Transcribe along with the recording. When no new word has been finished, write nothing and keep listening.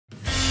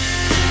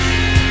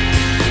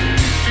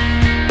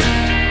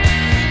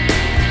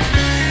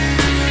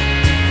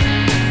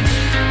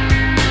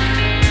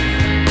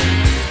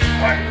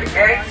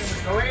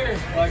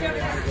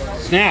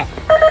snap.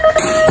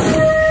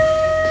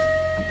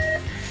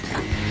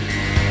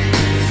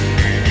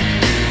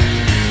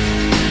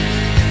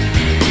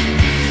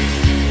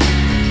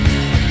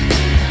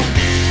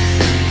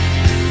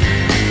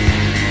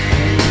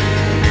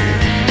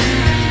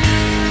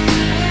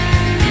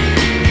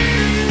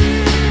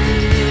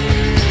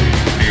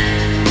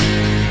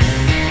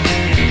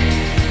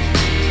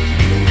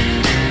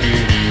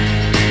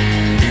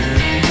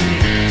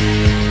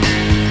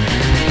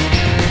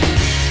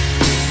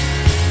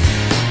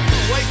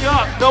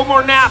 No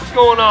more naps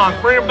going on.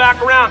 Bring them back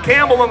around.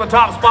 Campbell on the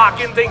top spot,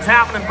 getting things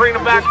happening, bring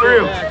them back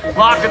through.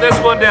 Locking this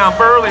one down.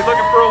 Burley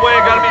looking for a way.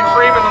 Got to be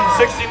Freeman on the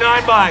 69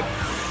 bike.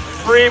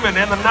 Freeman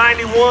and the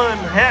 91.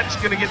 Hetch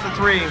going to get the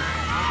 3.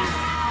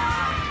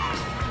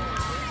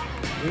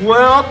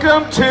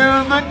 Welcome to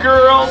the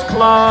girls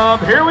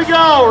club. Here we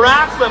go.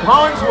 Ratcliffe,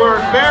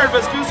 Hollingsworth, Baird,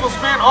 Vescuso,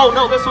 Span. Oh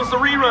no, this was the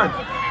rerun.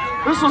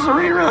 This was the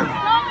rerun.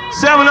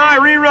 7i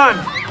rerun.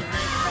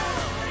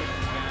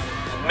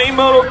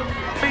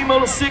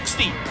 Moto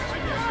 60.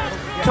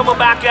 Coming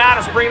back at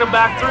us, bringing them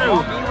back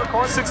through.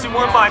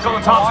 61 bike on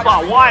the top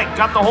spot. White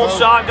got the whole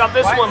shot, got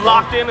this one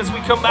locked in as we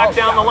come back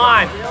down the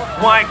line.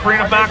 White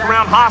bringing them back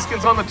around.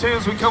 Hoskins on the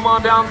 2s. We come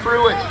on down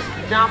through it.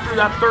 Down through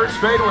that 3rd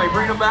straightaway.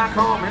 Bring them back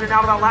home. In and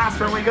out of that last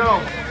turn we go.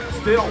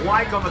 Still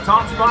White on the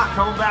top spot.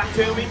 Coming back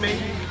to me.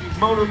 Maybe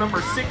moto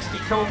number 60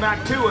 coming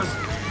back to us.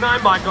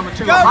 9 bike on the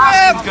 2.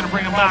 Hoskins going to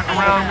bring them back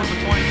around with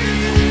the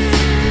 22.